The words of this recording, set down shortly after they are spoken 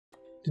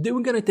Today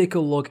we're gonna take a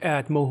look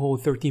at Moho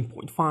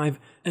 13.5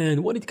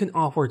 and what it can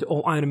offer to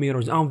all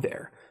animators out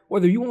there,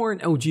 whether you are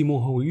an OG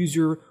Moho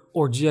user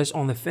or just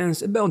on the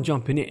fence about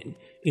jumping in.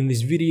 In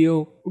this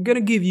video, we're gonna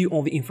give you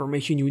all the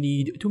information you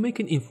need to make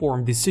an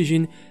informed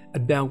decision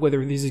about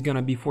whether this is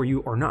gonna be for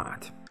you or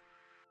not.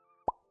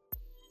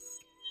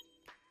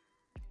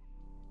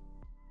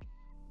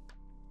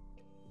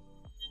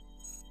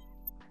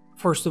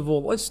 First of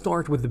all, let's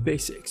start with the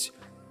basics.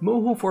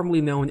 Moho,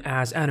 formerly known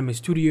as Anime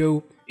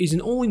Studio, is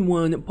an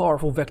all-in-one,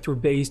 powerful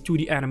vector-based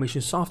 2D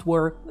animation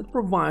software that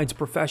provides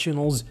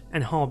professionals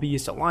and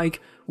hobbyists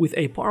alike with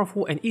a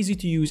powerful and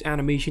easy-to-use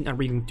animation and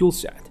rigging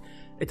toolset.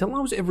 It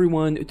allows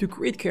everyone to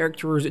create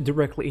characters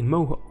directly in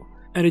Moho,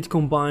 and it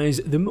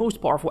combines the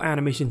most powerful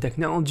animation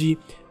technology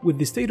with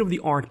the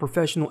state-of-the-art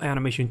professional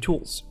animation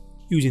tools.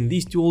 Using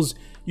these tools,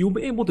 you'll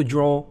be able to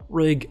draw,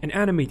 rig, and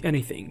animate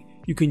anything.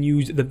 You can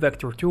use the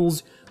vector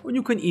tools, or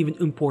you can even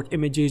import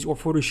images or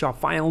Photoshop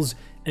files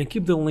and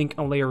keep the link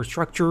and layer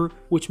structure,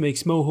 which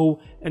makes Moho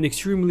an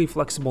extremely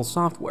flexible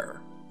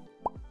software.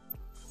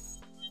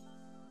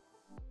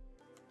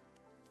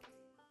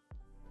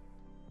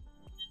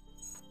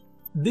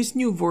 This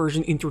new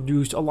version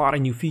introduced a lot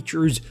of new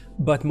features,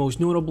 but most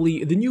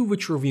notably the new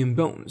vitruvium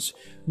bones,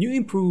 new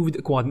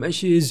improved quad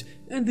meshes,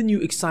 and the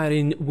new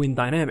exciting wind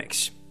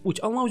dynamics, which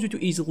allows you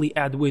to easily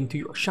add wind to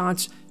your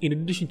shots in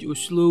addition to a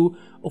slew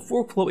of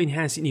workflow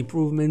enhancing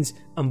improvements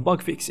and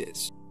bug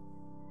fixes.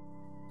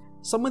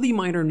 Some of the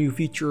minor new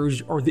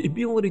features are the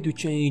ability to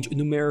change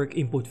numeric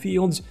input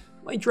fields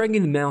by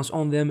dragging the mouse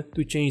on them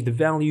to change the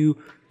value,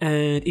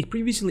 and it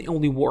previously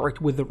only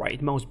worked with the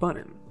right mouse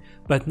button.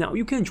 But now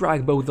you can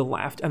drag both the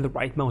left and the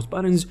right mouse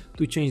buttons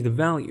to change the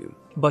value,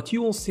 but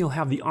you will still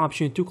have the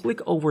option to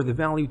click over the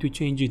value to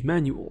change it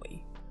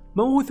manually.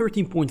 Moho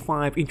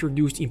 13.5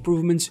 introduced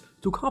improvements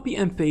to copy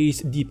and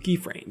paste deep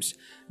keyframes.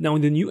 Now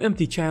in the new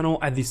empty channel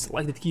at the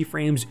selected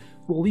keyframes,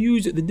 we'll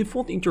use the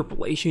default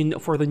interpolation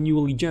for the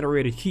newly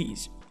generated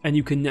keys, and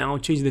you can now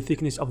change the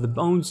thickness of the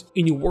bones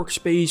in your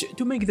workspace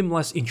to make them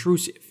less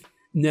intrusive.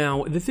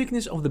 Now, the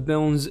thickness of the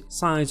bones,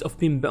 size of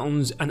pin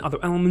bones, and other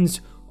elements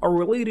are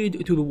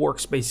related to the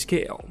workspace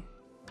scale.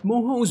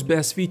 Moho's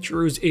best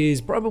features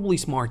is probably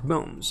Smart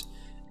Bones.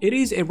 It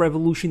is a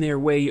revolutionary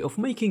way of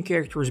making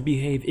characters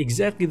behave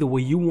exactly the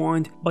way you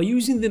want by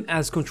using them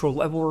as control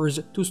levers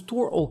to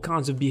store all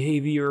kinds of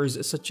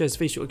behaviors such as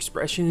facial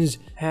expressions,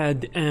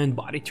 head and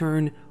body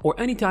turn, or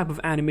any type of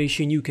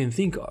animation you can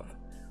think of.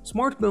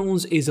 Smart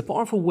Bones is a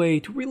powerful way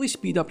to really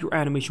speed up your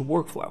animation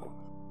workflow.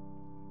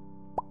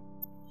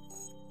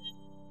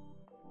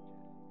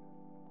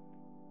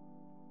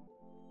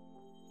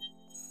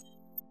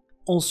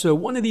 Also,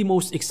 one of the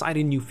most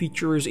exciting new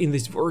features in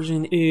this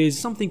version is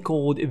something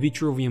called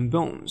vitruvium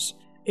bones.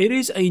 It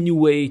is a new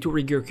way to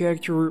rig your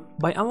character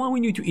by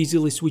allowing you to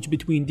easily switch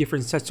between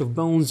different sets of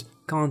bones,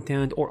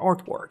 content, or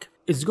artwork.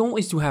 Its goal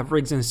is to have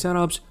rigs and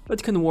setups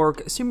that can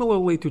work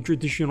similarly to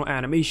traditional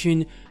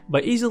animation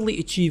by easily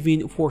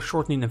achieving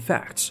foreshortening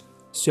effects.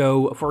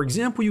 So, for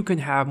example, you can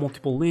have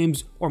multiple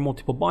limbs or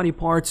multiple body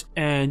parts,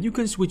 and you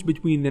can switch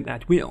between them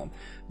at will,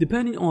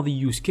 depending on the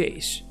use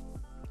case.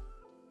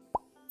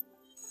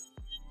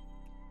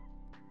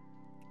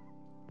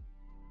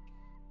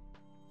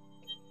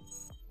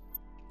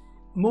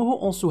 Moho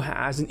also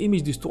has an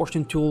image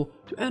distortion tool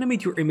to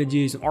animate your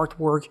images and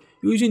artwork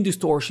using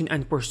distortion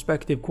and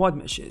perspective quad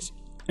meshes.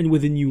 And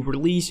with the new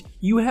release,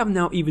 you have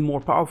now even more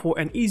powerful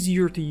and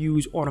easier to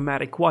use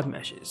automatic quad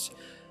meshes.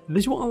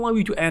 This will allow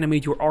you to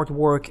animate your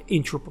artwork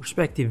in true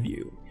perspective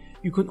view.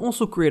 You can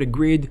also create a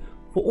grid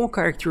for all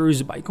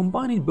characters by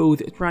combining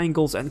both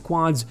triangles and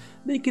quads,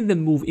 making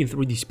them move in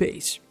 3D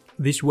space.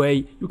 This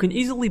way, you can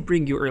easily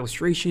bring your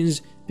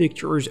illustrations,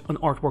 pictures, and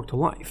artwork to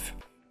life.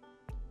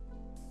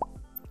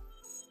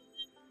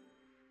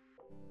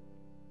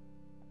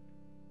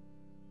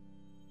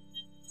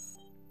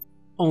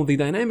 On the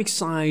dynamic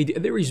side,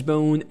 there is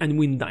bone and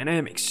wind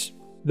dynamics.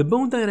 The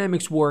bone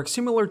dynamics work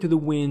similar to the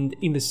wind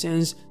in the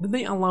sense that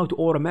they allow to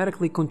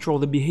automatically control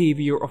the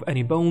behavior of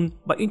any bone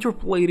by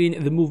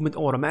interpolating the movement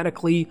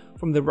automatically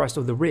from the rest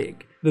of the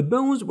rig. The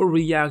bones will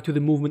react to the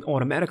movement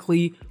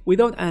automatically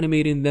without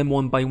animating them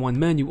one by one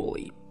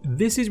manually.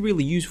 This is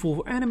really useful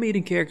for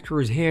animating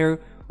characters' hair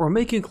or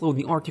making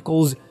clothing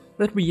articles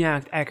that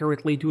react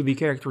accurately to the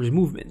character's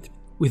movement.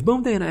 With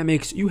bone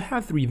dynamics, you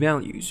have three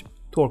values: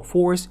 torque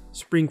force,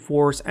 spring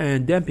force,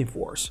 and damping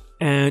force.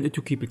 And to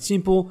keep it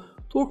simple,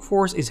 torque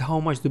force is how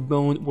much the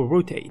bone will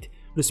rotate,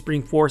 the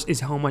spring force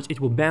is how much it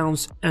will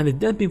bounce, and the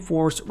damping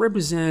force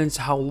represents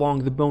how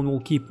long the bone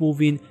will keep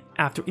moving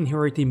after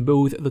inheriting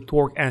both the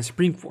torque and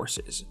spring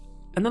forces.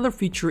 Another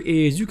feature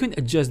is you can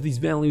adjust these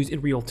values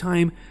in real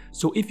time,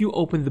 so if you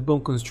open the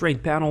bone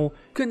constraint panel,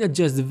 you can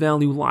adjust the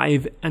value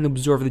live and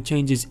observe the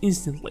changes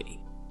instantly.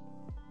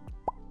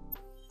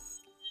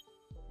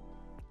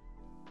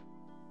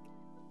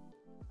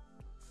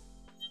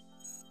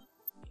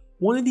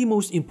 One of the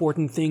most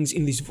important things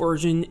in this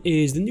version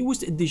is the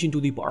newest addition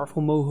to the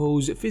powerful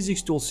Moho's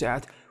physics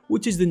toolset,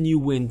 which is the new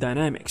wind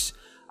dynamics.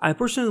 I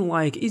personally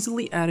like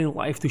easily adding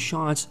life to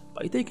shots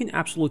by taking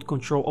absolute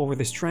control over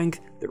the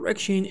strength,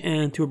 direction,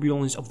 and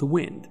turbulence of the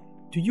wind.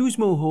 To use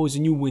Moho's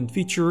new wind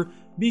feature,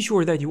 be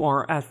sure that you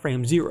are at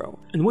frame 0,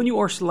 and when you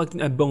are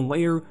selecting a bone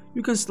layer,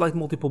 you can select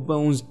multiple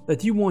bones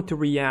that you want to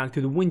react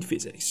to the wind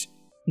physics.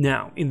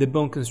 Now, in the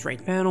bone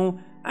constraint panel,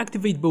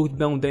 activate both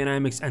bone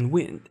dynamics and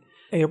wind.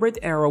 A red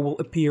arrow will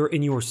appear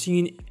in your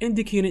scene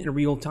indicating in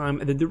real time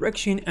the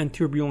direction and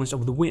turbulence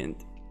of the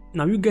wind.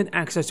 Now you get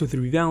access to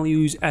 3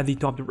 values at the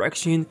top: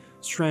 direction,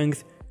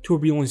 strength,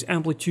 turbulence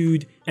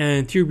amplitude,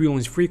 and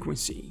turbulence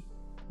frequency.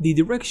 The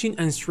direction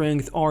and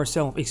strength are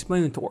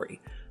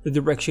self-explanatory. The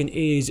direction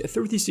is a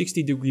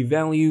 30-60-degree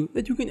value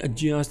that you can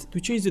adjust to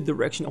change the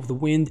direction of the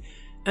wind,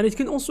 and it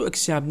can also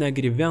accept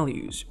negative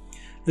values.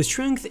 The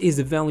strength is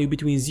the value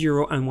between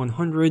 0 and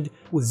 100,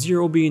 with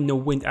 0 being no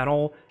wind at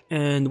all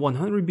and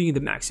 100 being the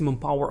maximum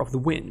power of the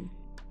wind.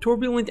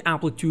 Turbulent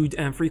amplitude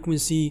and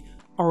frequency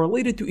are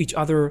related to each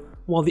other,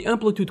 while the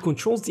amplitude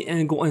controls the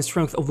angle and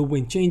strength of the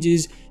wind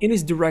changes in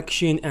its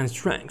direction and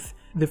strength.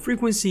 The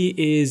frequency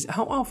is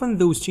how often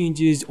those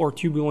changes or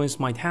turbulence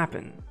might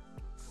happen.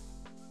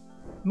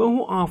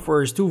 Moho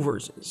offers 2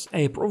 versions,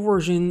 a Pro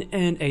version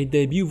and a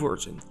debut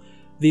version.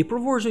 The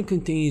Pro version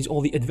contains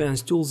all the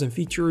advanced tools and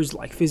features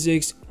like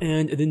physics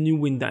and the new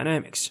wind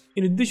dynamics,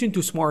 in addition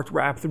to smart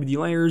wrap 3D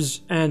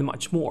layers and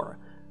much more.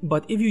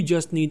 But if you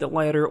just need a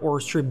lighter or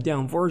stripped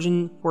down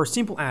version for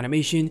simple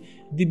animation,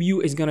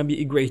 Debut is gonna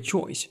be a great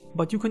choice,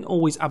 but you can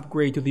always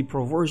upgrade to the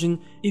Pro version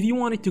if you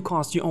want it to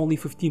cost you only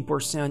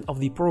 15% of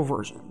the Pro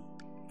version.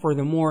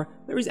 Furthermore,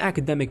 there is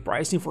academic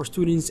pricing for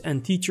students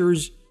and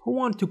teachers who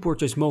want to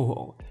purchase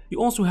Moho.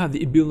 You also have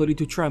the ability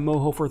to try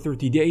Moho for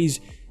 30 days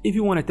if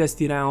you want to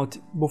test it out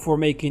before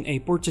making a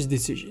purchase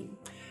decision.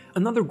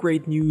 Another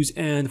great news,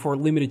 and for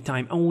limited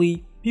time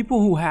only,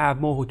 people who have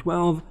Moho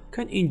 12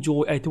 can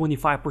enjoy a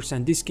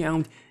 25%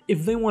 discount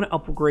if they want to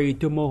upgrade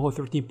to Moho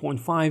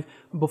 13.5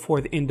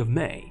 before the end of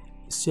May.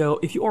 So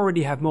if you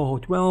already have Moho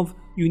 12,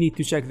 you need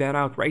to check that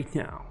out right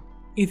now.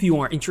 If you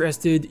are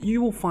interested,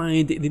 you will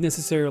find the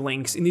necessary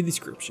links in the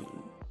description.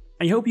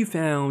 I hope you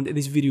found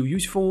this video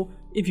useful.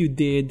 If you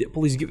did,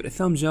 please give it a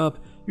thumbs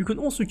up. You can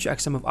also check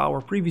some of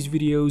our previous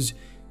videos.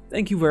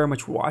 Thank you very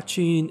much for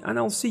watching, and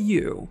I'll see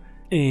you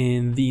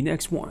in the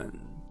next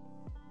one.